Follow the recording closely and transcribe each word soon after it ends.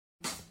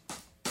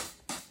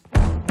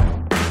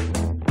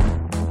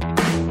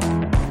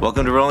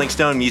Welcome to Rolling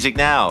Stone Music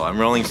Now. I'm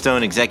Rolling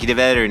Stone executive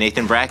editor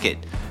Nathan Brackett.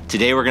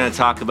 Today we're going to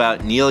talk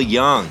about Neil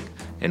Young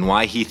and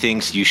why he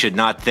thinks you should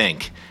not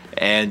think.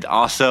 And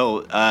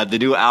also the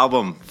new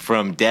album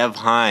from Dev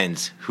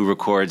Hynes, who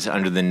records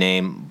under the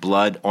name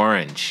Blood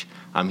Orange.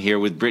 I'm here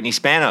with Brittany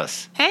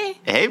Spanos. Hey.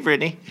 Hey,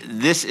 Brittany.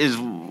 This is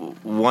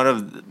one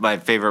of my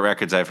favorite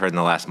records I've heard in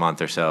the last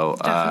month or so.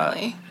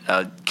 Definitely.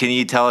 Can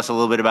you tell us a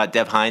little bit about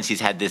Dev Hynes?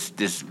 He's had this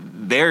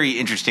very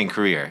interesting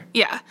career.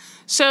 Yeah.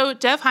 So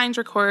Dev Hynes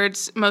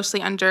records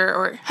mostly under,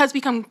 or has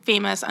become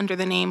famous under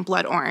the name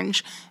Blood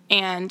Orange.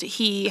 And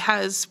he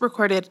has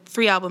recorded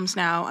 3 albums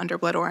now under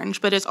Blood Orange,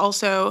 but is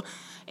also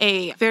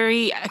a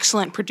very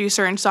excellent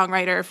producer and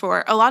songwriter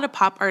for a lot of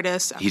pop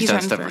artists. He's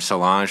done stuff for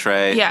Solange,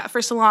 right? Yeah,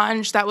 for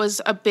Solange. That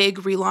was a big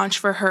relaunch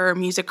for her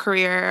music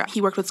career.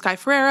 He worked with Sky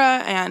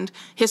Ferreira, and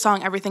his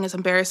song Everything is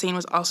Embarrassing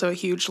was also a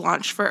huge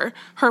launch for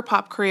her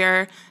pop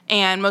career.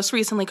 And most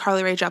recently,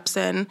 Carly Rae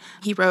Jepsen,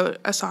 he wrote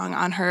a song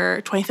on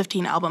her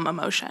 2015 album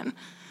Emotion.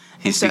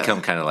 He's become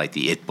kind of like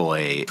the it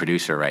boy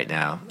producer right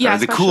now. Yeah, or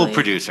the cool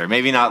producer.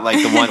 Maybe not like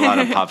the one a lot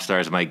of pop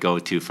stars might go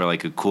to for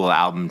like a cool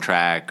album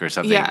track or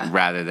something,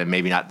 rather than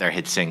maybe not their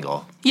hit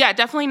single. Yeah,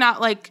 definitely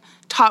not like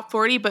top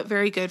 40, but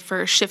very good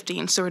for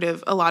shifting sort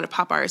of a lot of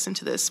pop artists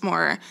into this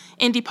more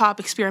indie pop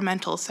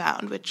experimental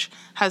sound, which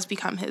has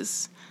become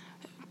his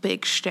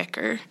big shtick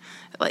or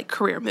like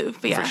career move.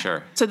 But yeah. For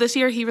sure. So this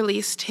year he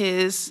released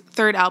his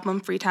 3rd album,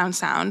 Freetown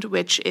Sound,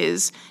 which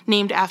is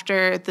named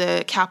after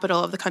the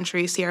capital of the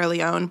country, Sierra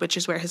Leone, which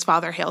is where his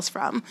father hails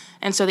from.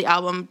 And so the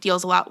album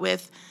deals a lot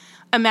with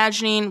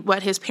imagining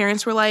what his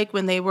parents were like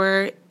when they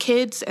were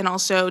kids, and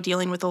also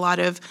dealing with a lot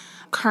of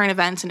current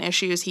events and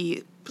issues.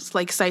 He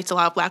like cites a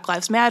lot of Black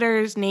Lives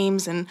Matter's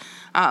names, and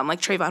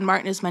like Trayvon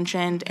Martin is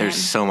mentioned. There's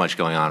so much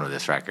going on with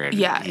this record.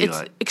 Yeah,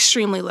 it's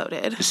extremely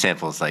loaded. The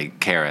samples like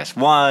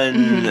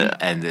KRS-One,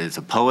 and there's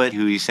a poet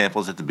who he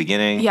samples at the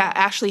beginning. Yeah,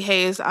 Ashley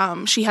Hayes.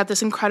 She had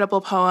this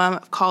incredible poem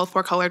called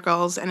Four Colored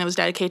Girls, and it was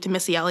dedicated to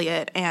Missy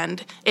Elliott,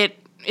 and it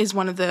is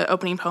one of the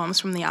opening poems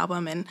from the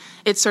album, and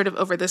it's sort of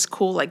over this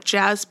cool like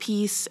jazz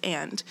piece,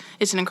 and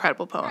it's an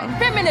incredible poem.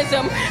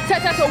 Feminism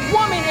says, as a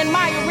woman in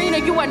my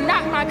arena, you are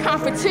not my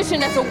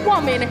competition. As a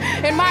woman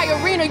in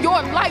my arena,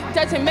 your light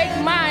doesn't make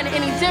mine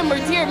any dimmer.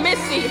 Dear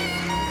Missy,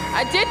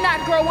 I did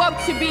not grow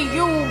up to be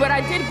you, but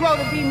I did grow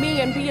to be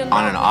me and be in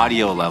love. On an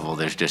audio level,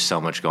 there's just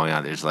so much going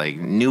on. There's like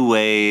new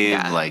wave,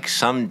 like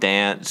some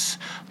dance.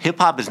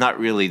 Hip-hop is not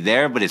really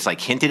there, but it's like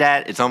hinted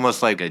at. It's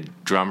almost like a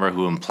drummer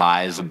who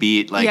implies a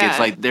beat. Like it's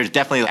like there's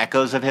definitely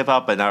echoes of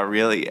hip-hop, but not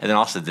really. And then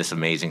also this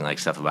amazing like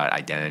stuff about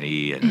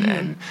identity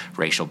and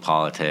racial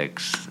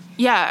politics.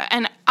 Yeah,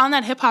 and on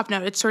that hip-hop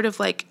note, it's sort of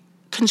like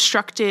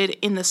constructed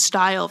in the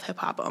style of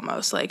hip-hop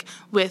almost, like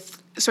with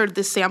sort of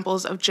the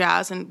samples of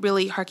jazz, and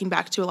really harking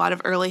back to a lot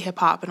of early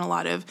hip-hop and a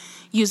lot of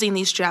using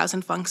these jazz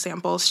and funk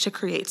samples to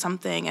create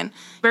something. And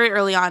very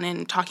early on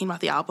in talking about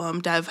the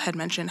album, Dev had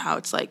mentioned how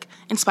it's like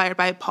inspired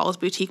by Paul's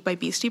Boutique by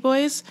Beastie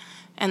Boys,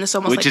 and this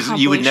almost which like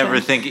is you would never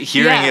think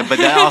hearing it, but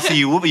then also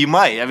you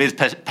might. I mean,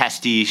 it's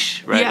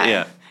pastiche, right?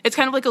 Yeah. It's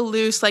kind of like a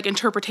loose like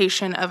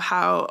interpretation of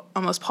how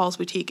almost Paul's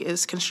Boutique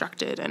is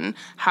constructed and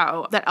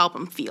how that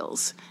album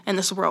feels in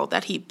this world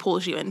that he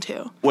pulls you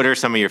into. What are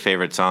some of your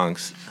favorite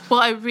songs? Well,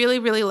 I really,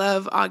 really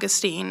love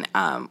Augustine,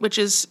 which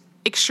is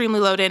extremely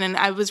loaded, and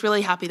I was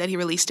really happy that he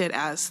released it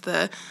as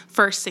the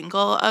first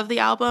single of the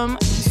album.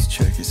 He's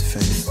check his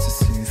face to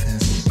soothe him,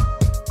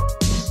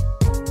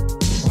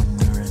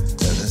 wondering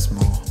that there's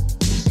more.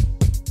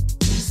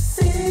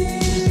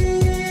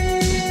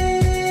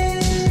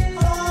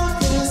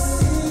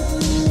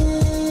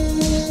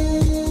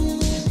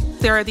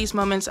 There are these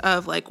moments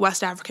of like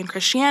West African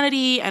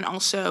Christianity, and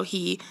also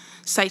he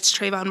cites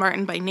Trayvon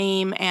Martin by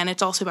name, and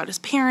it's also about his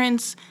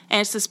parents,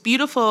 and it's this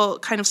beautiful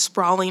kind of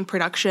sprawling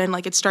production.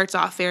 Like it starts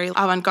off very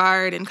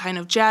avant-garde and kind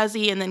of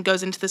jazzy, and then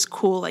goes into this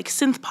cool like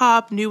synth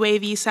pop, new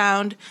wavy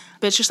sound,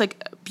 but it's just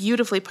like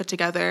beautifully put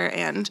together,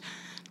 and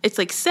it's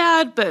like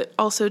sad, but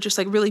also just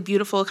like really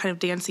beautiful kind of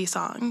dancey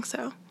song,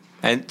 so.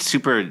 And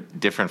super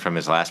different from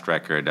his last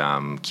record,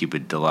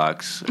 Cupid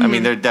Deluxe. I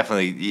mean, they're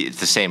definitely, it's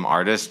the same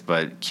artist,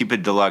 but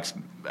Cupid Deluxe,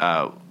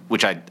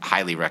 which I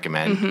highly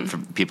recommend for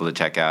people to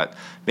check out,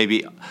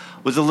 maybe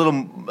was a little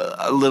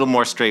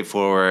more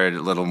straightforward,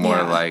 a little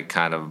more like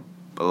kind of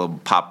a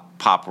little pop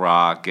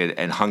rock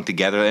and hung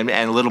together, and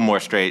a little more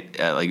straight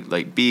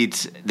like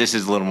beats. This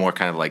is a little more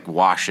kind of like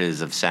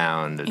washes of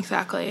sound.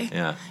 Exactly.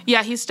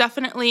 Yeah, he's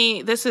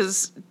definitely, this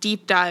is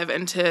deep dive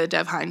into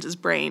Dev Hynes'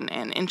 brain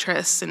and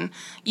interests, and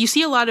you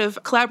see a lot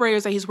of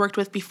collaborators that he's worked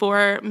with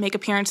before make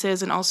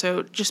appearances, and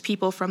also just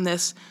people from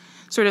this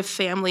sort of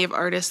family of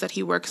artists that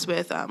he works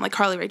with. Like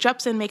Carly Rae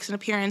Jepsen makes an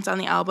appearance on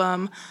the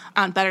album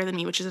on Better Than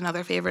Me, which is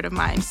another favorite of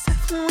mine.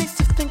 7 ways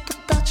to think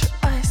about your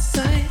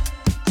eyesight.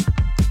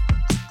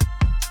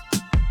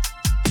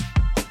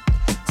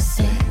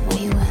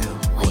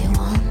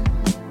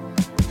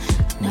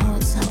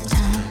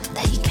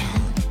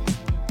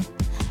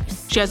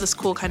 She has this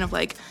cool kind of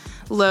like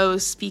low,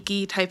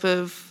 speaky type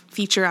of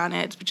feature on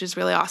it, which is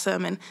really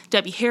awesome. And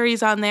Debbie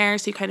Harry's on there,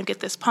 so you kind of get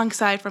this punk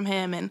side from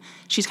him, and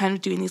she's kind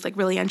of doing these like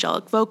really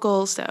angelic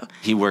vocals. So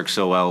he works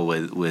so well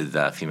with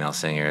female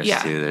singers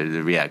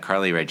too.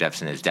 Carly Rae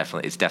Jepsen is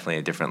definitely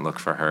a different look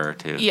for her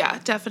too. Yeah,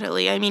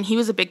 definitely. I mean, he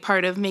was a big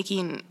part of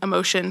making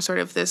Emotion sort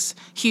of this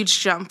huge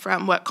jump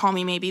from what Call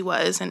Me Maybe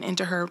was and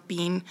into her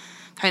being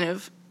kind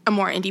of a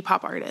more indie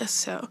pop artist.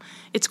 So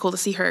it's cool to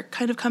see her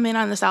kind of come in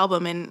on this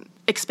album and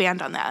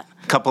expand on that.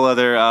 A couple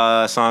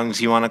other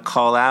songs you want to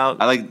call out?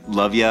 I like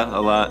Love Ya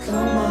a lot. Come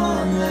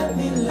on, let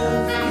me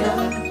love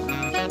ya.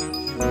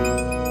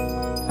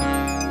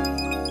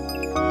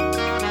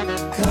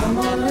 Come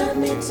on, let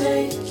me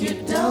take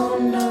you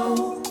down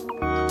low.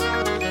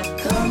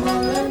 Come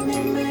on, let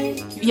me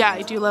make you. Yeah,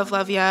 I do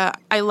love Ya.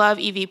 I love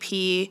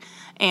EVP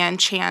and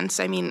Chance.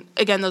 I mean,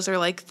 again, those are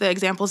like the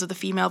examples of the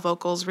female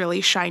vocals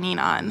really shining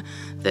on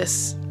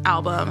this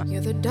album.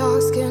 You're the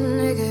dark-skinned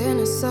nigga in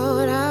a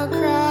sold-out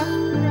crowd.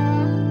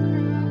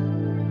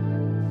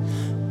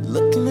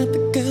 Looking at the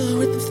girl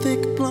with the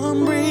thick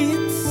blonde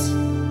braids.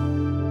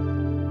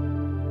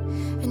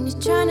 And you're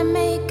trying to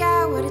make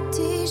out what a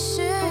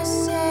t-shirt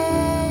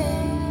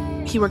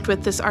says. He worked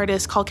with this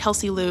artist called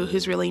Kelsey Lou,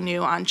 who's really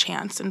new on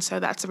Chance, and so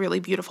that's a really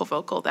beautiful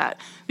vocal that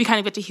we kind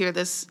of get to hear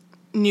this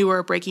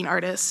newer breaking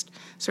artist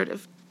sort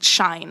of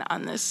shine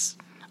on this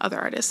other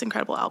artist's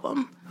incredible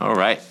album. All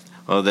right.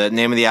 Well, the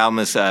name of the album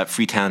is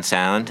Freetown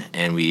Sound,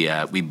 and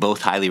we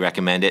both highly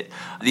recommend it.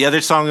 The other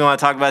song we want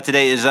to talk about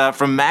today is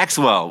from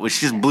Maxwell,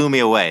 which just blew me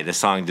away. The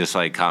song just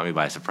like caught me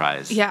by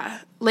surprise. Yeah.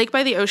 Lake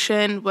by the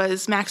Ocean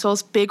was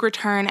Maxwell's big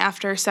return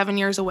after 7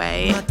 years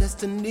away. My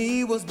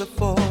destiny was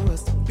before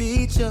us, the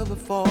beach of the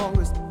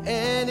forest.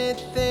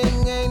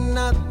 Anything ain't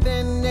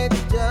nothing,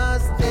 it's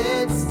just you,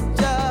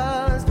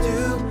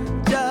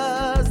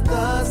 just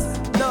us,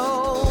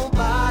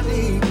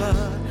 nobody but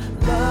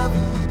love.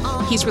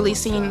 He's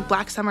releasing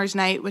Black Summer's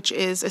Night, which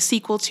is a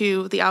sequel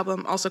to the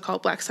album also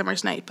called Black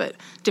Summer's Night, but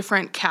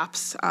different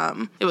caps.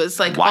 It was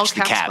like Watch all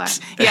the caps,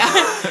 caps. black.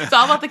 Yeah, it's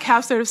all about the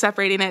caps sort of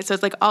separating it. So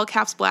it's like all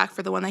caps black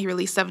for the one that he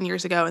released 7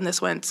 years ago, and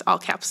this one's all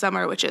caps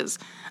summer, which is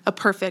a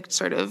perfect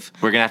sort of...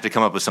 We're going to have to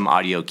come up with some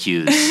audio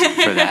cues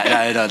for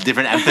that.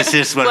 Different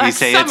emphasis when we Black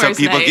say it so Summer's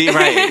people Night. get...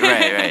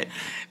 Right.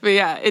 But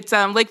yeah, it's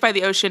Lake by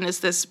the Ocean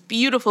is this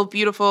beautiful,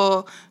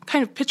 beautiful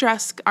kind of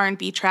picturesque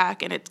R&B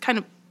track, and it kind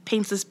of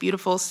paints this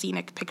beautiful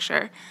scenic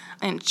picture,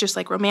 and it's just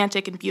like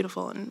romantic and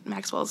beautiful, and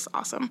Maxwell's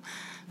awesome.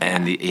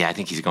 And I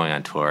think he's going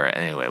on tour.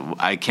 Anyway,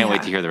 I can't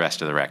wait to hear the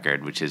rest of the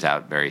record, which is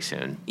out very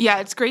soon. Yeah,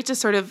 it's great to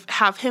sort of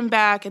have him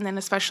back, and then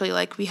especially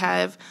like we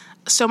have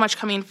so much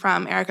coming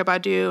from Erykah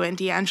Badu and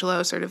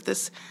D'Angelo, sort of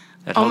this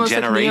That whole almost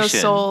like generation.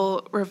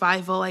 neo-soul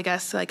revival, I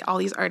guess, like all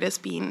these artists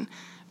being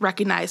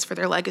recognized for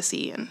their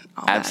legacy and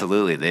all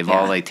Absolutely. that. They've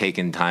all like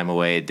taken time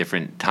away at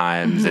different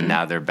times, and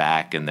now they're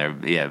back, and they're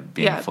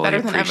being fully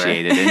better than ever.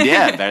 appreciated.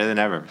 And better than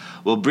ever.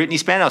 Well, Brittany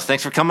Spanos,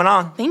 thanks for coming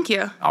on. Thank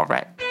you. All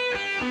right.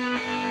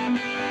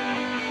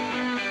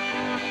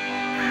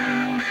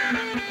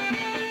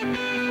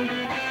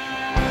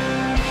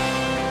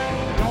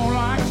 Don't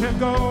like to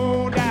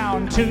go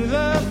down to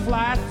the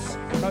flats.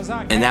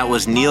 And that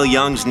was Neil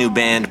Young's new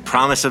band,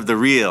 Promise of the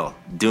Real,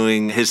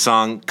 doing his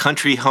song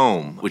Country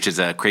Home, which is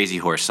a Crazy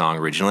Horse song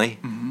originally.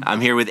 Mm-hmm. I'm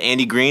here with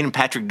Andy Greene and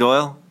Patrick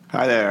Doyle.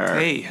 Hi there.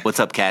 Hey.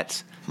 What's up,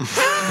 cats?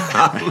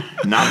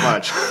 Not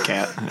much,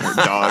 cat or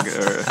dog.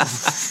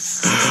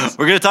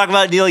 We're going to talk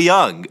about Neil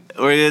Young.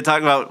 We're going to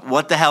talk about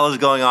what the hell is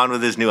going on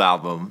with his new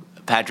album.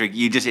 Patrick,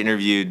 you just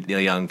interviewed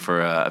Neil Young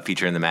for a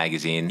feature in the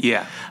magazine.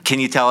 Yeah. Can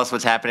you tell us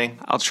what's happening?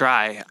 I'll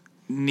try.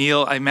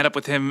 Neil, I met up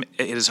with him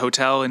at his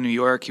hotel in New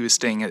York. He was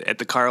staying at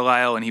the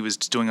Carlisle, and he was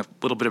doing a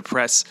little bit of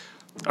press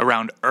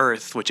around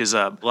Earth, which is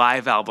a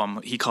live album.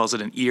 He calls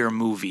it an ear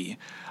movie.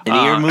 An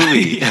ear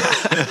movie.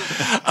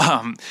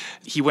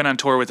 He went on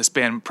tour with this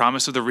band,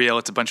 Promise of the Real.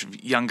 It's a bunch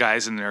of young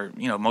guys, and they're,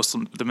 most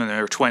of them in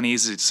their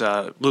 20s. It's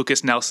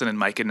Lucas Nelson and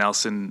Micah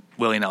Nelson.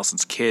 Willie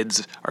Nelson's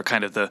kids are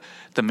kind of the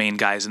main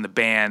guys in the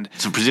band.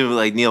 So presumably,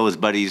 like, Neil was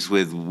buddies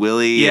with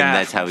Willie, and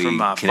that's how he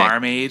from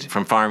Farm Aid.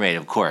 From Farm Aid,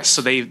 of course.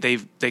 So they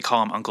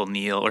call him Uncle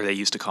Neil, or they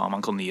used to call him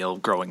Uncle Neil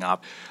growing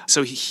up.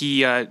 So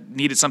he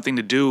needed something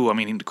to do. I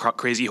mean,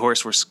 Crazy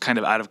Horse was kind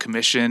of out of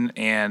commission,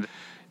 and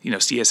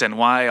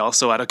CSNY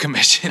also out of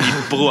commission.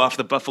 He blew off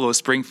the Buffalo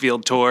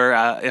Springfield tour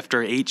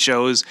after 8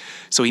 shows,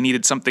 so he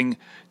needed something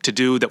to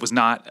do that was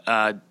not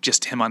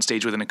just him on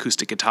stage with an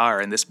acoustic guitar.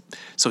 And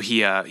so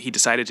he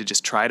decided to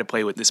just try to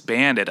play with this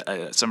band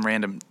at some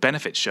random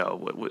benefit show.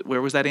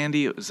 Where was that,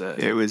 Andy?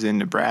 It was in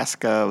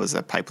Nebraska. It was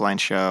a pipeline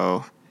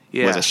show.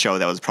 Yeah. It was a show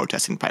that was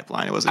protesting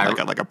pipeline. It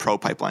wasn't like a pro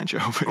pipeline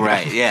show.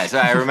 Right. Yeah. So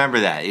I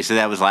remember that. So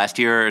that was last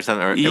year or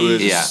something. Or, it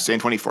was in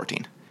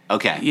 2014.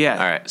 Okay. Yeah.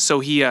 All right.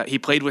 So he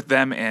played with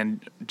them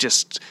and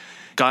just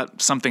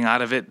got something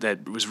out of it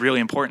that was really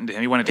important to him.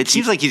 He wanted to. It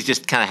seems like he's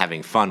just kind of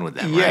having fun with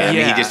them, right? Yeah. I mean,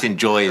 Yeah. he just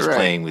enjoys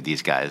playing with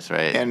these guys,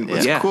 right? And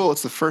what's cool,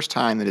 it's the first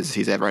time that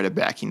he's ever had a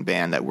backing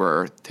band that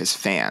were his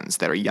fans,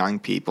 that are young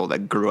people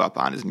that grew up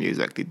on his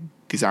music.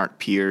 These aren't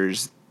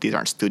peers. These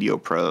aren't studio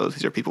pros.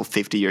 These are people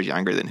 50 years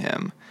younger than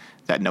him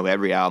that know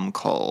every album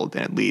cold,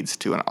 and it leads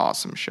to an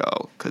awesome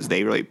show because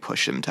they really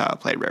push him to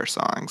play rare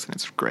songs, and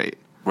it's great.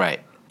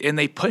 Right. And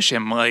they push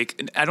him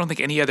like I don't think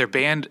any other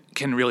band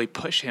can really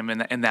push him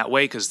in that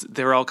way because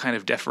they're all kind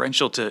of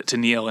deferential to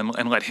Neil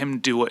and let him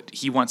do what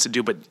he wants to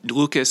do. But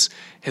Lucas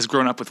has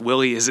grown up with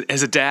Willie as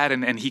a dad,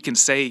 and he can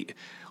say,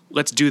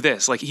 let's do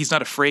this. Like, he's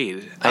not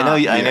afraid. I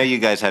know you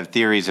guys have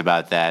theories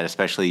about that,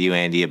 especially you,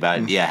 Andy,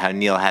 about how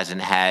Neil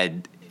hasn't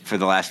had, for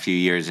the last few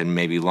years and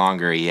maybe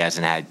longer, he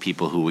hasn't had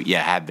people who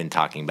have been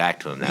talking back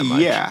to him that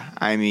much. Yeah,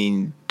 I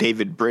mean,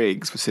 David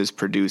Briggs was his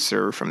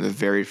producer from the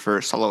very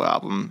first solo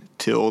album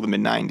till the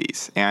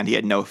mid-'90s, and he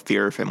had no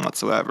fear of him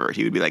whatsoever.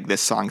 He would be like,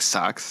 this song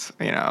sucks,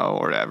 or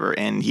whatever,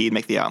 and he'd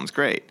make the albums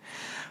great.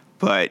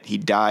 But he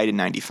died in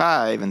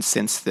 95, and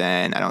since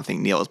then, I don't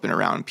think Neil has been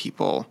around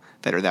people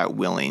that are that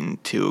willing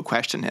to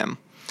question him.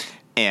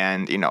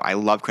 And, I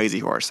love Crazy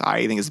Horse.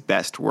 I think his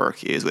best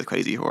work is with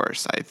Crazy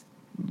Horse. I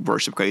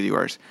worship Crazy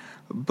Horse.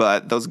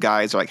 But those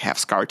guys are like half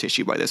scar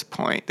tissue by this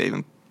point. They've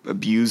been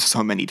abused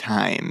so many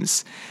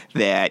times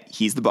that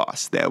he's the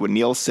boss. That what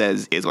Neil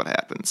says is what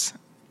happens.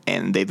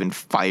 And they've been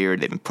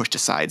fired. They've been pushed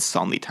aside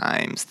so many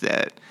times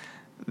that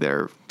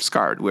they're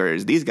scarred.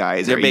 Whereas these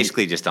guys they're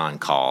basically just on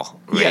call.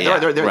 Yeah,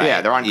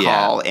 they're on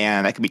call,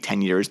 and that could be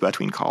 10 years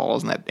between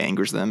calls, and that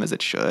angers them as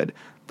it should.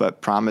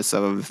 But Promise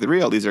of the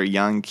Real, these are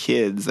young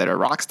kids that are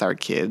rock star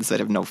kids that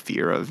have no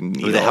fear of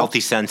Neil. With a healthy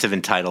sense of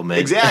entitlement.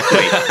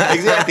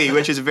 Exactly,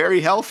 which is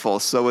very helpful.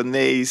 So when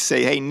they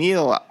say, hey,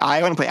 Neil,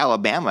 I want to play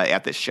Alabama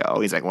at this show,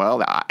 he's like,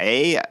 well,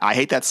 A, I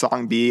hate that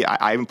song. B,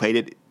 I haven't played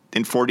it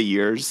in 40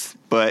 years,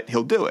 but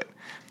he'll do it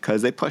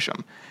because they push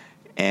him.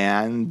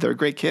 And they're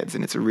great kids,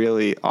 and it's a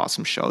really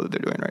awesome show that they're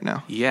doing right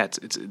now. Yeah,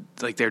 it's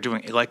like they're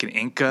doing like an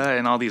Inca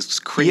and all these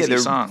crazy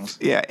songs.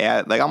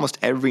 Yeah, like almost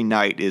every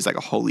night is like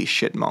a holy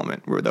shit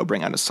moment where they'll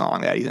bring out a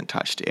song that hasn't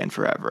touched in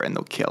forever, and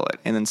they'll kill it.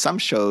 And then some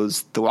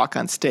shows, they'll walk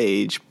on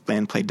stage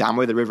and play Down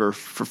by the River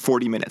for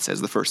 40 minutes as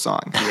the first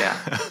song. Yeah.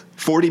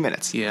 40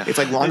 minutes. Yeah. It's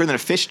like longer than a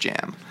Fish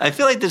jam. I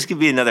feel like this could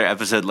be another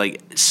episode.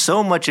 Like,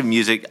 so much of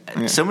music,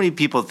 so many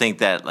people think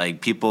that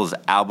like people's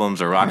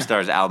albums or rock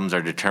stars' albums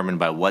are determined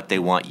by what they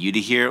want you to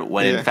hear,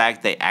 when in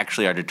fact they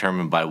actually are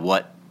determined by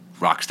what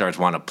rock stars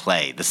want to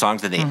play, the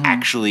songs that they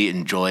actually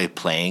enjoy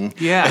playing.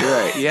 Yeah,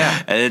 right.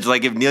 Yeah. And it's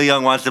like, if Neil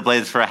Young wants to play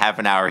this for a half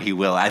an hour, he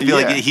will. I feel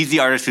like he's the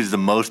artist who's the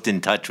most in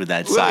touch with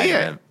that side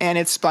of him. And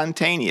it's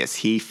spontaneous.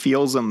 He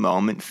feels a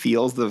moment,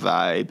 feels the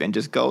vibe, and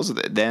just goes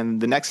with it. Then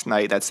the next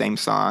night, that same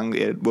song,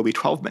 it will be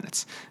 12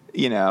 minutes.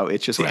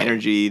 It's just an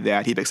energy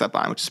that he picks up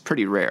on, which is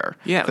pretty rare.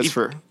 Yeah,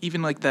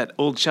 even like that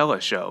old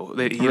Cella show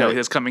that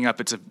that's coming up.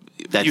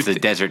 That's the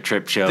Desert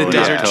Trip show in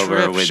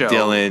October with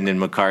Dylan and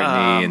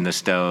McCartney and the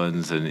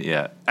Stones,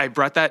 and I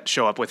brought that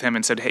show up with him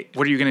and said, "Hey,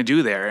 what are you going to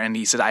do there?" And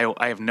he said,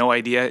 "I have no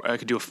idea. I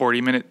could do a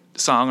 40-minute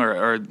song,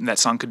 or that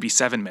song could be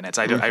 7 minutes.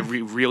 I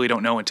really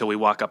don't know until we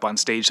walk up on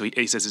stage." So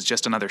he says it's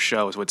just another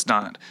show, so it's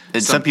not.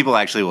 And some people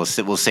actually will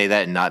say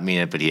that and not mean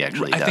it, but he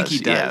actually does. I think he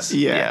does.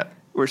 Yeah.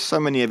 Where so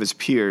many of his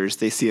peers,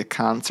 they see a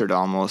concert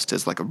almost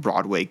as like a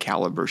Broadway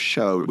caliber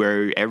show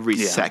where every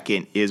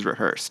second is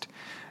rehearsed.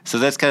 So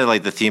that's kind of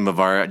like the theme of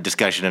our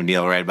discussion of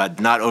Neil, right?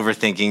 About not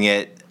overthinking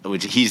it,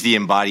 which he's the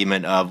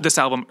embodiment of. This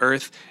album,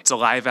 Earth, it's a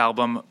live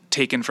album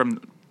taken from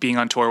being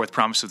on tour with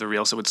Promise of the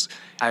Real. So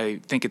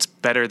I think it's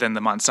better than the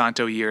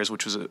Monsanto years,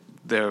 which was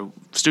their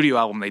studio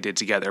album they did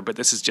together. But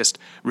this is just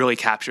really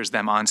captures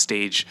them on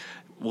stage,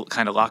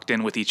 kind of locked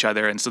in with each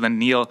other. And so then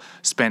Neil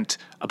spent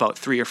about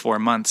 3 or 4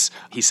 months,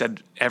 he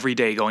said, every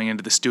day going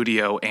into the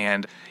studio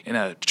and in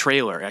a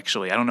trailer,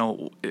 actually. I don't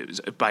know, it was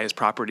by his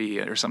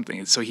property or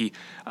something. So he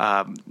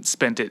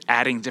spent it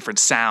adding different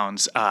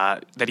sounds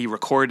that he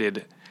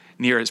recorded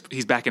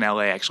he's back in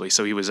LA, actually.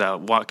 So he was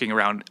walking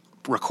around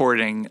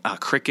recording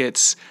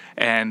crickets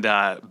and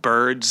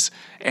birds,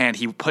 and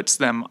he puts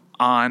them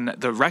on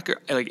the record,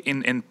 like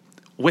in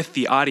with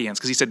the audience,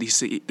 because he said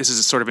this is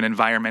a sort of an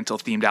environmental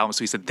themed album.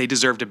 So he said they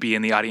deserve to be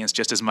in the audience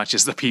just as much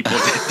as the people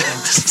did.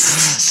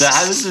 So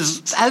how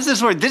does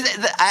this work?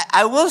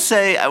 I will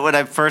say, when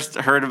I first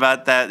heard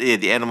about that,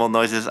 the animal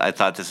noises, I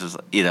thought this was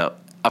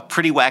a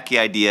pretty wacky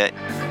idea.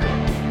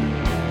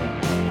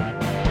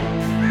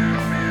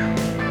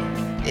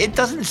 It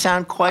doesn't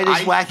sound quite as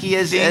wacky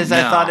as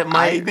I thought it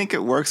might. I think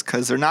it works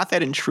because they're not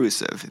that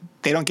intrusive.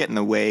 They don't get in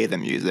the way of the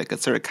music.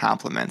 It sort of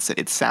complements it.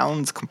 It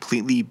sounds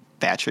completely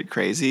batshit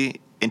crazy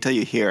until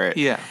you hear it.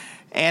 Yeah.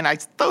 And I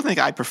still think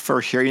I prefer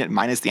hearing it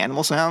minus the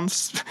animal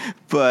sounds,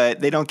 but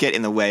they don't get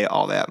in the way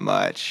all that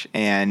much.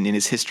 And in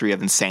his history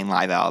of insane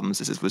live albums,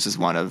 this is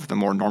one of the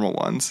more normal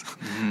ones.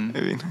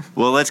 Mm-hmm.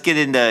 Well, let's get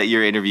into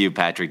your interview,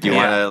 Patrick. Do you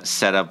want to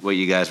set up what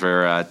you guys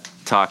were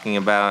talking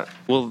about?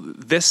 Well,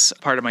 this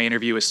part of my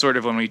interview is sort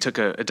of when we took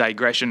a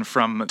digression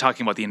from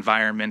talking about the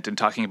environment and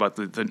talking about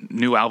the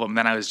new album.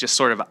 Then I was just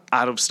sort of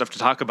out of stuff to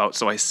talk about,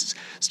 so I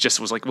just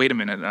was like, wait a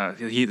minute,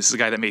 this is the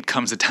guy that made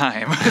Comes a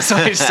Time. So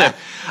I just said,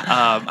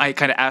 I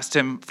kind of asked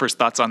him for his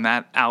thoughts on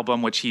that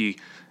album, which he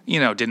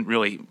didn't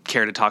really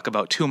care to talk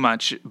about too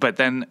much. But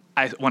then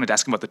I wanted to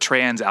ask him about the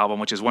Trans album,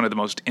 which is one of the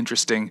most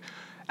interesting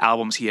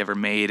albums he ever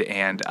made,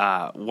 and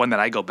one that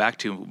I go back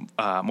to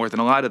more than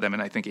a lot of them,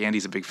 and I think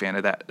Andy's a big fan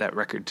of that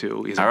record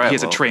too. He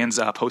has a trans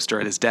poster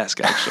at his desk,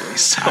 actually.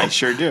 So. I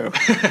sure do.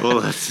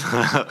 Well,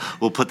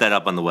 we'll put that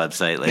up on the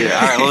website later.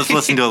 All right, well, let's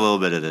listen to a little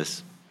bit of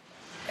this.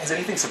 Has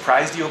anything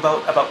surprised you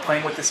about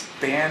playing with this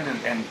band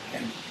and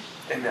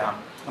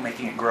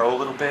making it grow a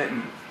little bit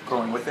and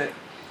growing with it?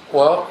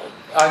 Well,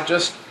 I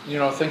just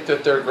think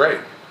that they're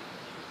great.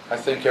 I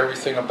think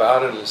everything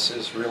about it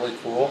is really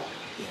cool.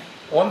 Yeah.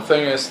 One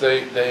thing is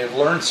they've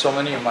learned so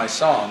many of my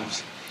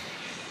songs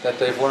that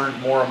they've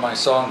learned more of my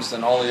songs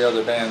than all the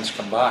other bands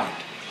combined.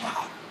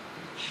 Wow.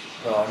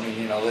 So, I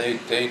mean,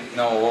 they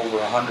know over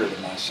 100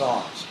 of my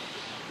songs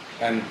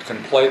and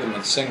can play them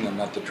and sing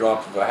them at the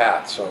drop of a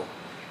hat. So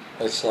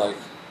it's like,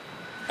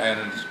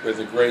 and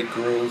with a great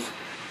groove,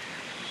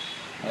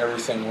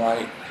 everything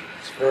right.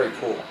 It's very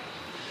cool.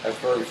 That's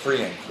very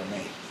freeing for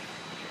me.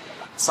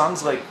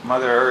 Songs like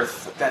Mother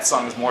Earth, that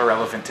song is more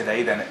relevant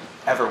today than it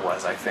ever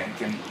was, I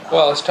think. And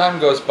well, as time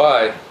goes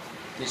by,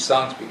 these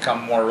songs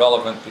become more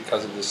relevant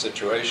because of the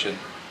situation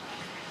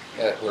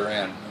that we're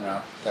in,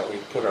 that we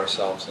put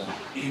ourselves in.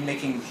 You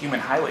making Human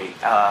Highway,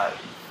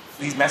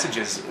 these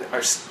messages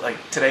are like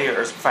today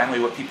are finally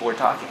what people are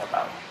talking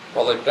about.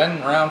 Well, they've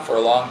been around for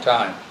a long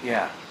time.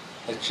 Yeah.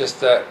 It's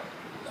just that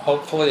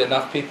hopefully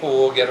enough people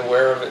will get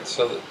aware of it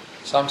so that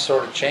some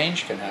sort of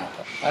change can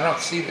happen. I don't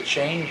see the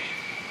change.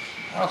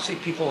 I don't see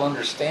people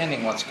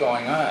understanding what's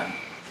going on.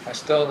 I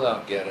still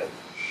don't get it.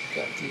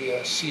 Got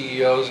the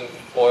CEOs of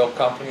the oil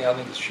company, I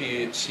think the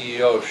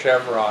CEO of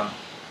Chevron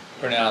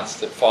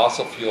pronounced that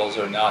fossil fuels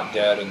are not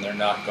dead and they're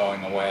not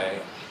going away.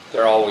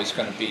 They're always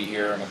going to be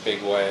here in a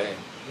big way.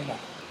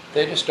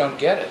 They just don't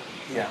get it.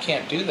 Yeah. You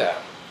can't do that.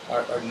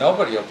 Or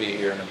nobody will be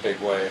here in a big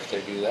way if they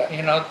do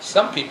that.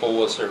 Some people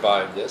will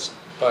survive this,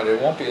 but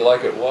it won't be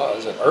like it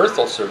was, and Earth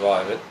will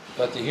survive it.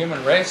 But the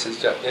human race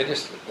is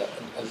just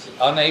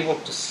unable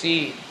to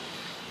see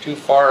too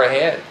far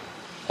ahead.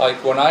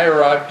 Like when I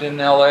arrived in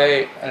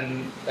LA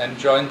and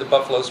joined the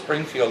Buffalo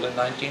Springfield in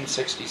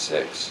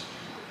 1966,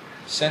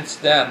 since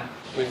then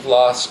we've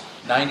lost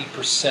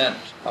 90%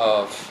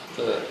 of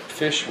the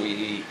fish we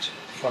eat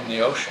from the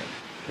ocean.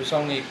 There's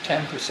only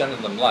 10%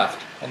 of them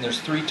left, and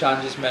there's 3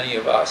 times as many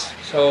of us.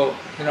 So,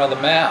 the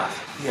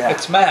math. Yeah.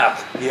 It's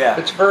math. Yeah.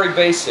 It's very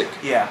basic.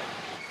 Yeah.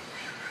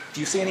 Do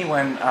you see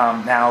anyone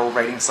now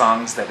writing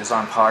songs that is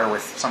on par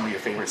with some of your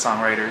favorite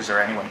songwriters or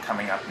anyone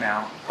coming up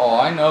now? Oh,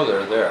 I know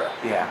they're there.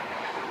 Yeah.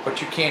 But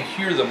you can't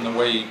hear them the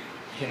way,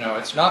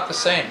 it's not the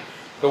same.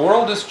 The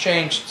world has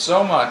changed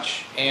so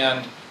much,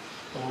 and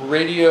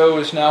radio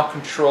is now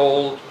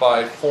controlled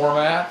by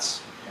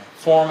formats.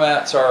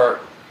 Formats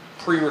are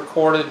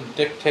pre-recorded and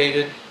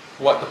dictated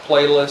what the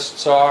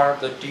playlists are.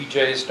 The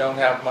DJs don't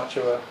have much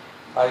of a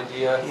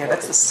idea. Yeah,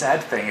 that's the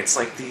sad thing. It's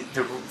like the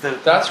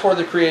That's where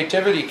the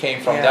creativity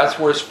came from. Yeah. That's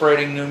where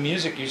spreading new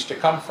music used to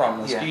come from,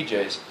 as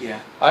DJs.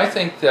 Yeah.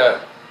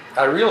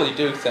 I really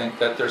do think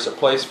that there's a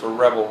place for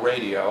rebel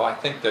radio. I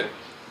think that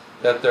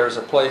there's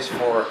a place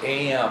for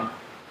AM,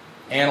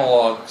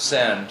 analog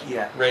send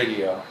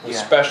radio with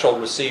special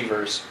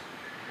receivers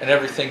and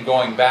everything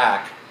going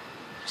back,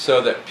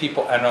 so that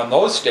people, and on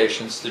those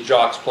stations, the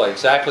jocks play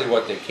exactly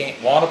what they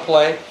can't want to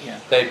play. Yeah.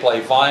 They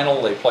play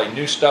vinyl, they play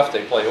new stuff,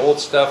 they play old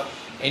stuff,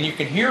 and you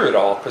can hear it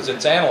all because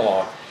it's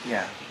analog.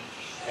 Yeah.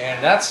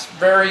 And that's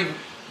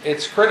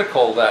it's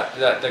critical that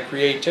the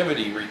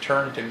creativity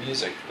return to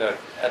music, that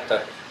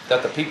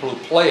the people who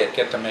play it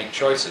get to make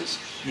choices.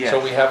 Yeah. So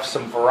we have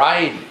some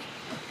variety.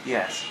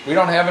 Yes. We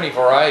don't have any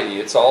variety.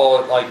 It's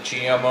all like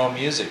GMO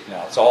music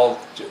now. It's all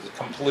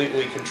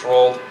completely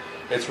controlled.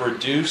 It's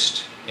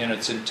reduced in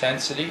its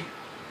intensity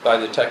by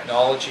the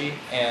technology,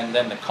 and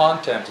then the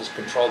content is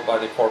controlled by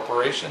the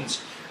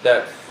corporations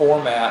that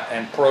format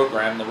and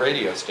program the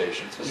radio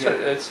stations.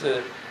 It's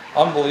an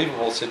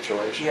unbelievable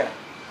situation. Yeah,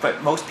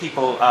 but most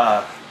people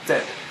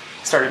that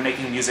started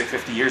making music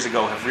 50 years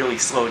ago have really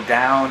slowed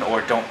down,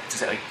 or don't,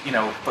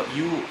 but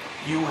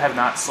you have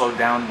not slowed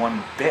down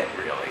one bit,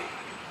 really.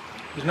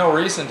 There's no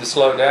reason to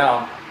slow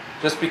down.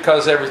 Just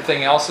because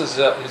everything else is,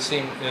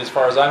 as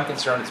far as I'm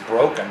concerned, it's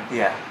broken.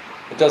 Yeah.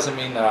 It doesn't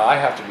mean that I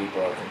have to be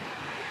broken.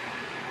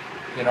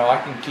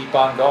 I can keep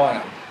on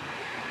going.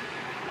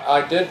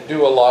 I did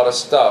do a lot of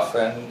stuff,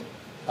 and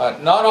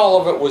not all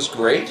of it was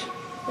great.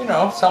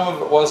 Some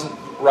of it wasn't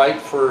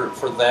right for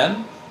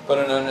then, but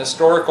in an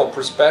historical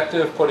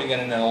perspective, putting it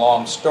in a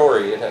long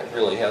story, it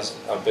really has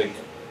a big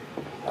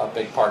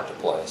part to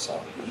play.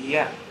 So.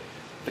 Yeah.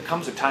 The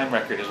Comes a Time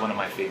record is one of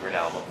my favorite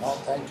albums. Well,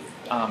 thank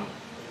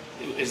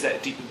you. Is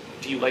that do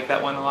you like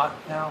that one a lot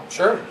now?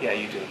 Sure. Yeah,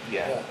 you do.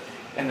 Yeah.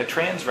 And the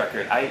Trans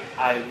record, I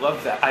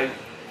love that. I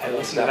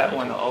listen to that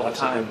one all the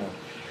time.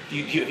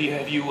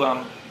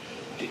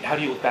 How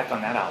do you look back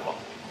on that album?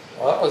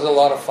 Well, that was a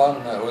lot of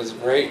fun. It was a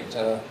great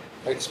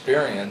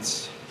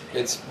experience.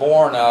 It's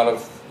born out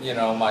of,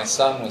 my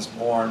son was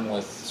born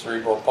with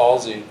cerebral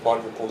palsy,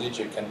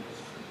 quadriplegic,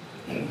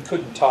 and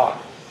couldn't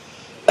talk,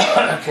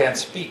 can't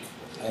speak,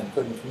 and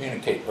couldn't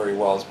communicate very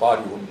well. His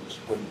body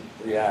wouldn't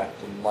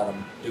react and let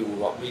him do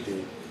what we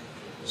do.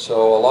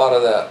 So a lot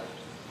of that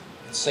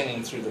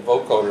singing through the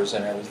vocoders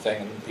and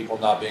everything, and people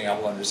not being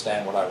able to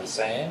understand what I was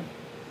saying,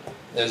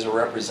 is a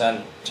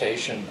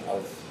representation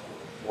of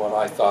what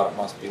I thought it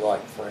must be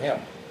like for him.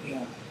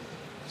 Yeah.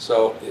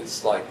 So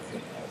it's like,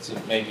 it's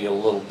maybe a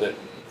little bit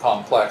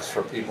complex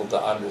for people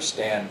to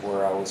understand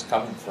where I was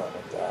coming from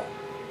with that.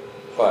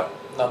 But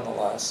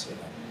nonetheless,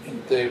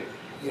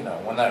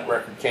 when that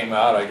record came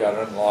out, I got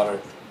in a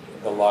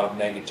lot of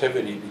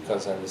negativity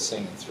because I was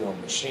singing through a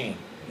machine.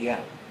 Yeah.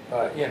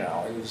 But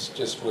it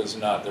just was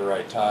not the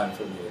right time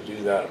for me to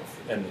do that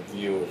in the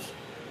view of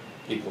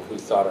people who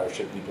thought I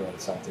should be doing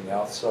something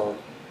else. So,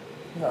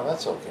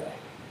 that's okay.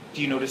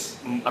 Do you notice?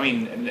 I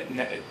mean,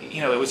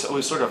 it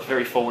was sort of a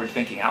very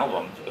forward-thinking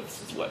album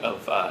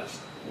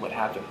of what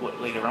happened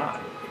later on.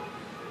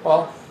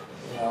 Well,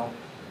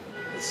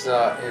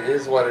 it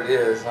is what it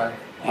is.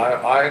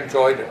 I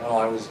enjoyed it while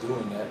I was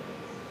doing it.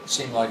 It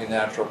seemed like a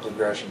natural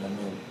progression to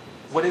me.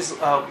 What is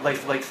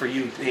life like for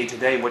you day to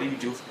day? What do you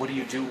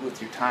do with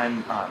your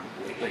time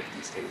like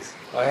these days?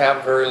 I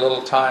have very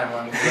little time.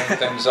 I'm doing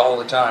things all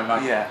the time.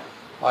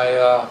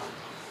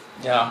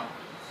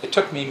 It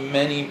took me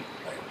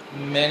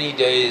many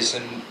days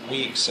and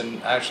weeks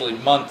and actually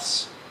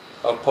months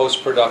of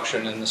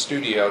post-production in the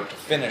studio to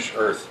finish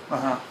Earth.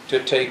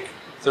 To take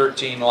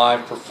 13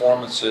 live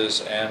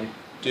performances and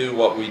do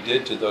what we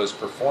did to those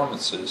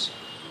performances,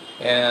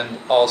 and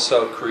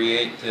also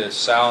create the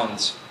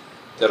sounds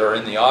that are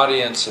in the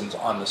audience and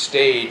on the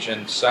stage,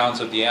 and sounds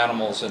of the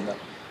animals in the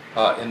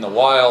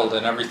wild,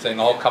 and everything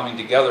all coming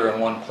together in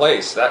one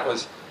place. There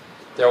was,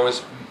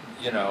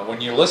 when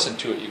you listen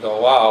to it, you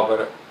go, wow,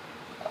 but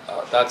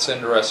that's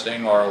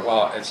interesting, or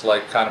wow, it's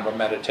like kind of a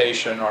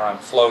meditation, or I'm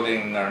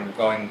floating, or I'm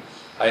going,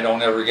 I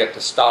don't ever get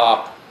to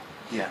stop.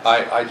 Yes.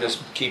 I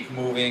just keep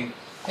moving,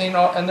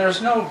 and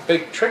there's no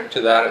big trick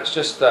to that. It's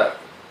just that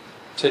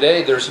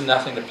today there's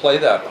nothing to play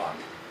that on.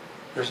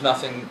 There's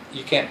nothing,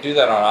 you can't do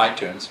that on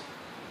iTunes.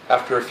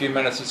 After a few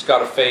minutes, it's got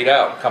to fade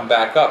out and come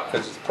back up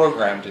because it's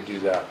programmed to do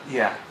that.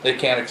 Yeah. They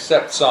can't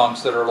accept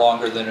songs that are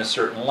longer than a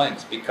certain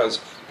length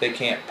because they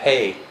can't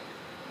pay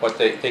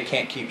they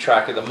can't keep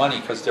track of the money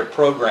because their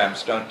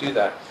programs don't do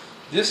that.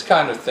 This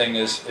kind of thing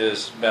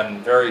is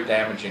been very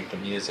damaging to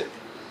music.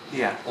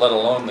 Yeah. Let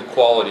alone the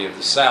quality of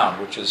the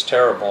sound, which is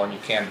terrible, and you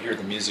can't hear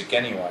the music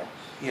anyway.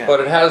 Yeah.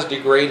 But it has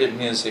degraded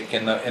music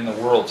in the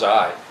world's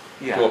eye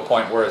to a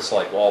point where it's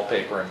like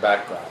wallpaper and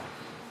background.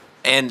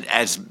 And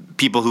as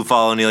people who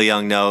follow Neil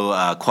Young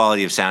know,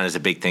 quality of sound is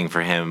a big thing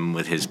for him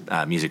with his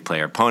music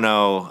player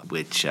Pono,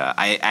 which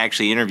I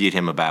actually interviewed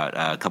him about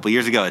a couple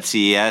years ago at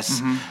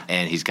CES,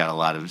 and he's got a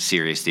lot of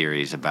serious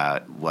theories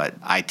about what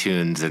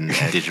iTunes and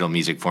digital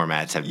music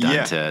formats have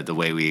done to the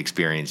way we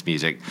experience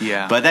music.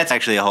 Yeah. But that's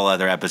actually a whole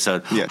other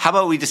episode. Yeah. How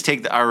about we just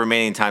take our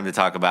remaining time to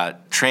talk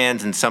about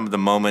trans and some of the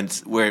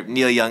moments where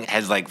Neil Young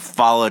has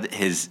followed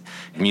his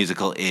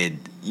musical id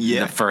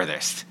the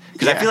furthest.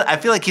 Because I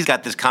feel like he's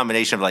got this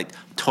combination of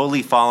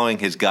totally following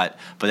his gut,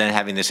 but then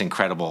having this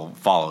incredible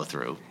follow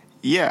through.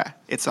 Yeah,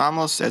 it's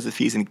almost as if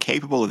he's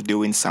incapable of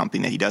doing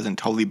something that he doesn't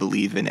totally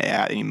believe in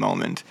at any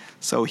moment.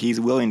 So he's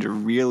willing to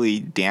really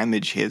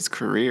damage his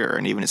career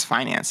and even his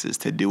finances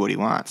to do what he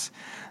wants.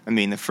 I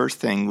mean, the first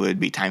thing would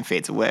be Time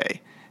Fades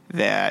Away.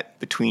 That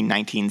between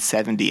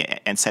 1970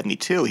 and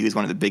 72, he was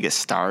one of the biggest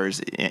stars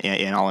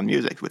in all of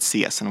music, with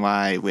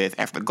CSNY, with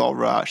After the Gold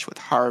Rush, with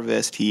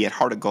Harvest. He had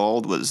Heart of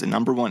Gold was the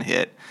 #1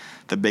 hit,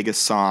 the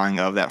biggest song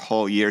of that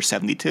whole year,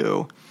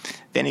 72.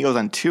 Then he goes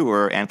on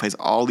tour and plays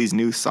all these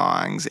new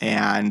songs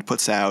and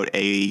puts out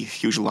a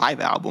huge live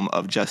album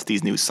of just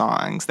these new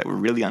songs that were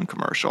really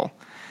uncommercial.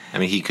 I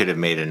mean, he could have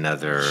made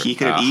another. He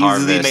could have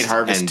easily made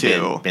Harvest and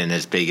too. Been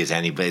as big as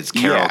anybody. It's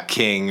Carole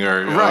King or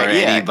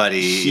anybody.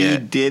 He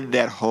did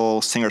that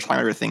whole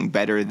singer-songwriter thing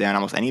better than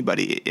almost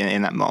anybody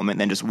in that moment,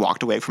 then just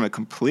walked away from it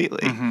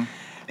completely. Mm-hmm.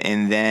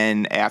 And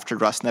then after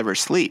Rust Never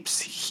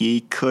Sleeps,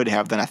 he could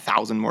have done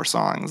 1,000 more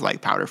songs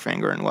like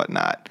Powderfinger and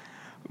whatnot.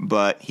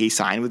 But he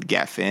signed with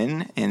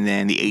Geffen, and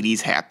then the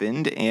 80s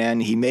happened,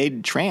 and he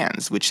made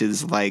Trans, which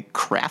is like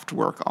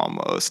Kraftwerk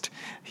almost.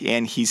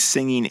 And he's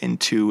singing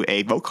into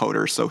a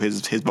vocoder, so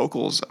his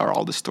vocals are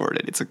all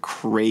distorted. It's a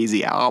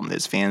crazy album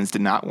his fans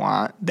did not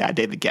want, that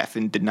David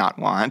Geffen did not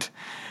want.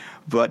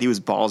 But he was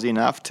ballsy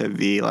enough to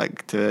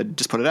to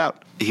just put it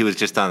out. He was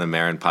just on the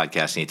Marin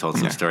podcast, and he told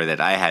some story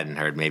that I hadn't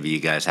heard. Maybe you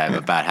guys have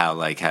about how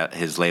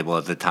his label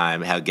at the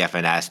time, how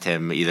Geffen asked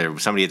him, either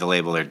somebody at the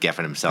label or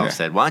Geffen himself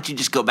said, "Why don't you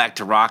just go back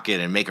to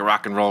rockin' and make a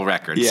rock and roll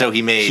record?" Yeah. So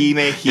he made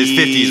his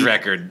 50s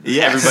record.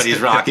 Yes.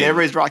 Everybody's rocking.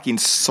 Everybody's rocking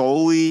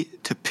solely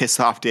to piss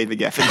off David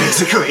Geffen,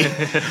 basically.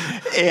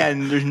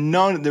 And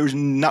there was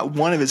not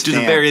one of his just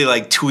fans. A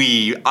very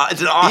twee.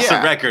 It's an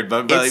awesome record,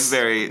 but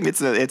very.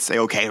 It's a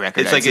okay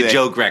record. It's like a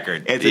joke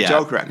record. It's a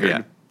joke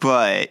record,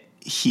 but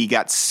he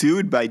got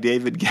sued by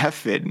David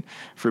Geffen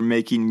for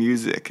making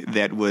music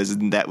that was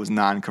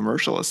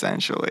non-commercial,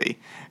 essentially,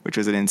 which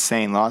was an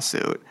insane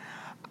lawsuit.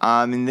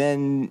 And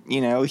then,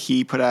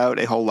 he put out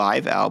a whole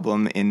live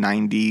album in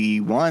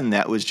 91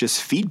 that was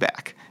just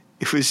feedback.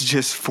 It was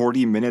just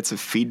 40 minutes of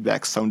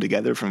feedback sewn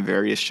together from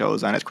various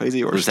shows on his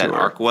Crazy Horse Was that tour.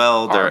 Arc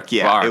Weld?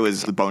 Yeah, it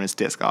was the bonus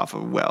disc off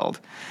of Weld.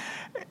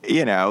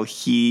 You know,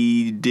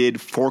 he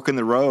did Fork in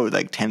the Road,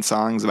 like 10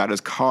 songs about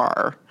his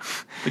car.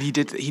 But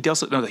he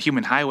also the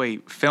Human Highway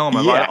film.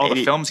 All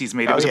the films he's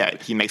made.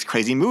 He makes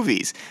crazy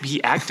movies.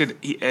 He acted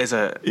as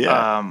a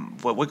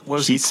what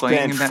was he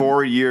playing? He spent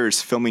 4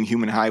 years filming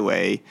Human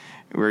Highway,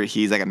 where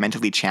he's like a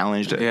mentally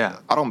challenged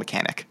auto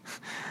mechanic.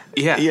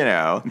 Yeah. You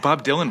know.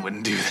 Bob Dylan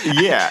wouldn't do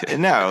that. Yeah.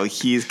 No,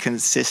 he's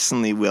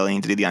consistently willing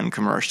to do the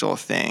uncommercial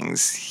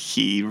things.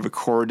 He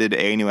recorded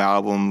a new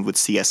album with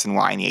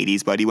CSNY in the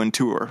 80s, but he went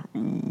tour.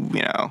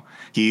 You know,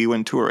 he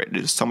went tour.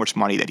 There's so much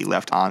money that he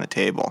left on the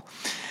table.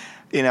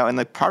 You know, and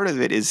like part of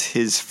it is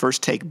his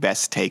first take,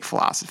 best take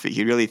philosophy.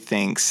 He really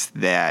thinks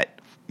that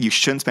you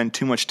shouldn't spend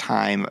too much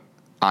time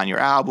on your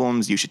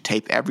albums. You should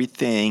tape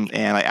everything,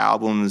 and like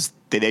albums,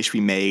 they should be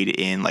made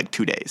in like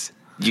 2 days.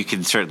 You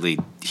can certainly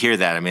hear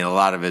that. I mean, a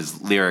lot of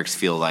his lyrics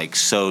feel like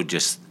so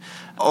just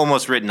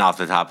almost written off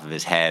the top of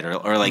his head,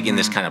 or like in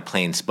this kind of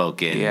plain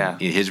spoken. Yeah.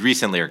 His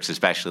recent lyrics,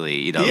 especially,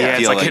 you know, it's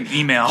feel like an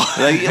email.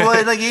 An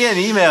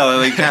email,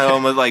 like kind of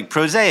almost like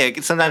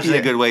prosaic. Sometimes in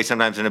a good way,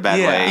 sometimes in a bad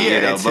way.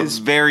 You know, but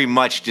very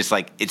much just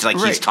like it's like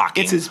he's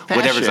talking. It's his passion.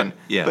 Whatever's on.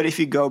 Yeah. But if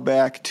you go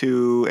back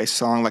to a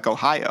song like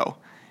Ohio,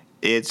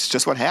 it's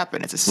just what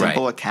happened. It's a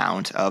simple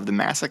account of the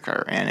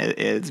massacre, and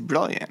it's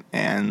brilliant.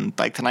 And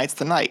like Tonight's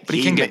the Night. But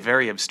he can get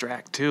very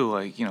abstract too,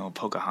 like, you know,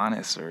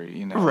 Pocahontas or,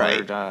 you know, or,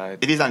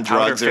 if he's on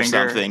drugs or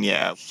something,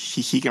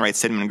 he can write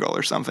Cinnamon Girl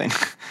or something.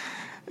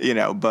 You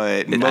know,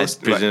 but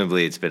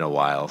presumably it's been a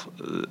while.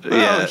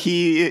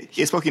 He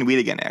is smoking weed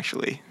again.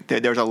 Actually,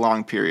 there was a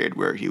long period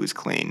where he was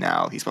clean.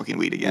 Now he's smoking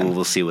weed again. Well,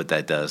 we'll see what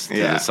that does to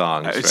the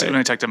songs. Right? When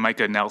I talked to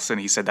Micah Nelson,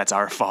 he said that's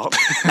our fault.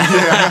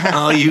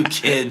 Oh, you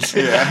kids!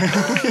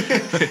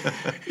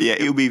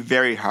 It would be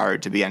very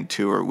hard to be on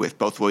tour with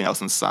both Willie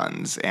Nelson's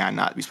sons and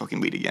not be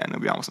smoking weed again. It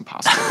would be almost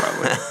impossible,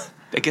 probably.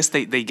 I guess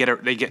they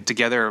get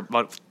together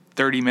about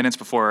 30 minutes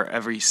before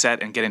every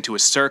set and get into a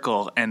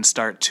circle and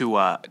start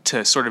to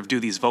sort of do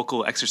these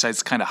vocal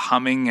exercises, kind of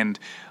humming and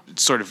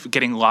sort of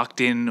getting locked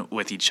in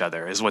with each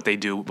other is what they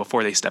do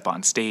before they step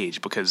on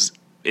stage, because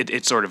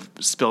it sort of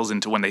spills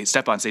into when they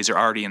step on stage, they're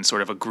already in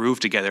sort of a groove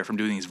together from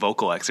doing these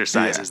vocal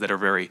exercises that are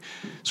very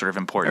sort of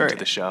important to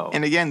the show.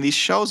 And again, these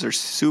shows are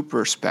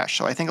super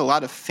special. I think a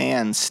lot of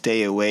fans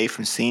stay away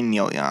from seeing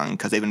Neil Young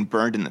because they've been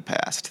burned in the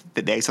past.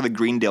 They saw the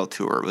Greendale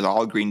tour. It was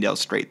all Greendale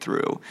straight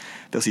through.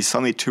 They'll see so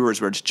many tours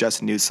where it's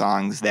just new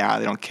songs that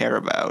they don't care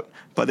about.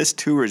 But this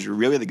tour is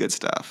really the good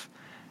stuff.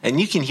 And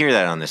you can hear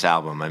that on this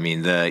album. I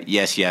mean,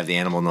 yes, you have the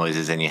animal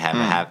noises and you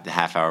have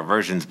half-hour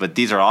versions, but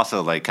these are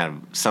also like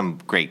kind of some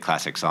great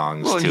classic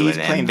songs too. He's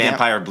playing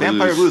Vampire Blues.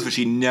 Vampire Blues, which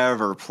he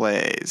never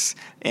plays,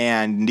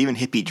 and even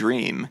Hippie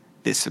Dream,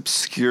 this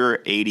obscure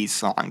 80s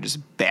song just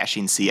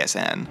bashing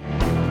CSN.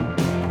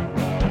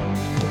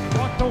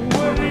 What the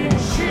wooden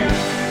shit?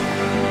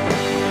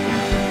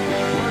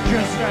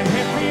 Just a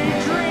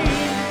hippie dream.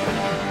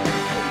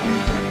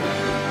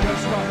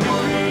 Just a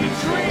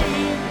hippie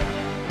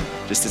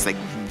dream. Just this like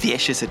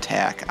vicious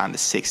attack on the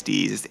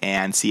 60s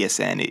and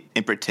CSN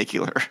in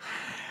particular.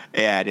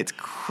 And it's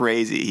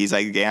crazy. He's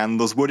like, and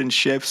those wooden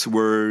ships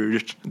were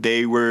just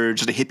a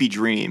hippie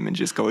dream, and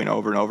just going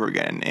over and over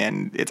again.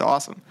 And it's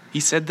awesome.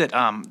 He said that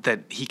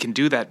that he can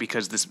do that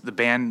because the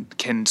band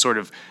can sort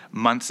of,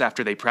 months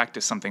after they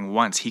practice something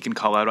once, he can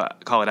call it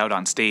out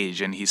on stage.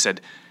 And he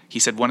said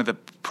one of the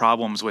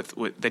problems with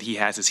that he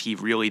has is he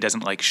really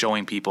doesn't like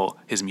showing people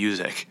his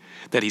music.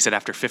 That he said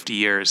after 50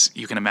 years,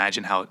 you can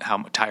imagine how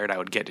tired I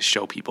would get to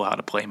show people how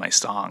to play my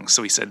songs.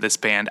 So he said this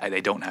band,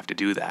 they don't have to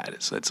do that.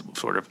 So it's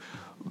sort of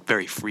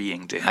very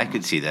freeing to him. I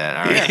could see that.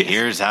 All right,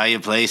 here's how you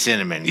play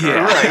Cinnamon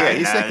Girl. Yeah,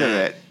 he's sick of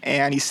it.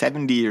 And he's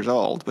 70 years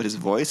old, but his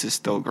voice is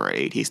still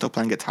great. He's still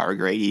playing guitar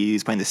great.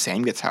 He's playing the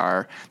same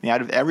guitar. I mean,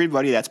 out of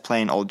everybody that's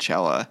playing old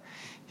cello,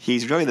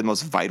 he's really the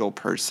most vital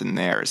person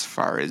there as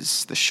far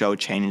as the show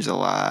changes a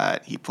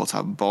lot. He pulls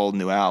out bold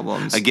new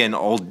albums. Again,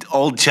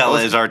 old cello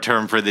is our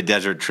term for the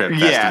Desert Trip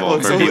Festival.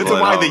 Yeah, it's a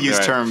widely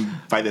used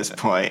term by this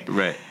point.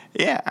 Right.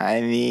 Yeah,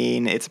 I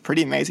mean, it's a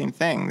pretty amazing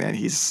thing that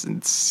he's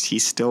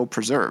still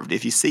preserved.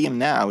 If you see him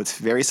now, it's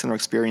a very similar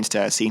experience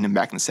to seeing him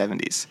back in the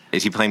 70s.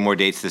 Is he playing more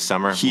dates this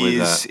summer?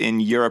 He's in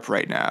Europe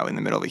right now, in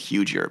the middle of a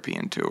huge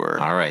European tour.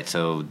 All right,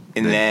 so...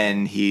 And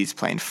then he's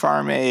playing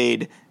Farm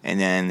Aid, and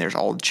then there's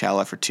Old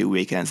Cella for 2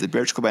 weekends, the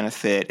British School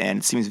Benefit, and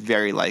it seems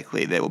very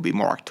likely there will be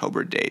more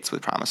October dates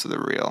with Promise of the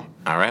Real.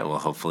 All right, well,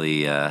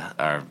 hopefully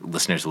our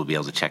listeners will be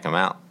able to check him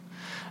out.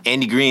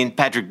 Andy Greene,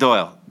 Patrick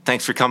Doyle,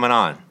 thanks for coming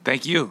on.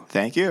 Thank you.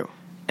 Thank you.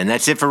 And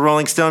that's it for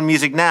Rolling Stone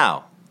Music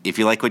Now. If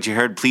you like what you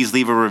heard, please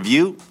leave a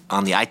review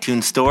on the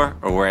iTunes Store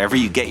or wherever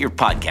you get your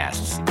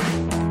podcasts.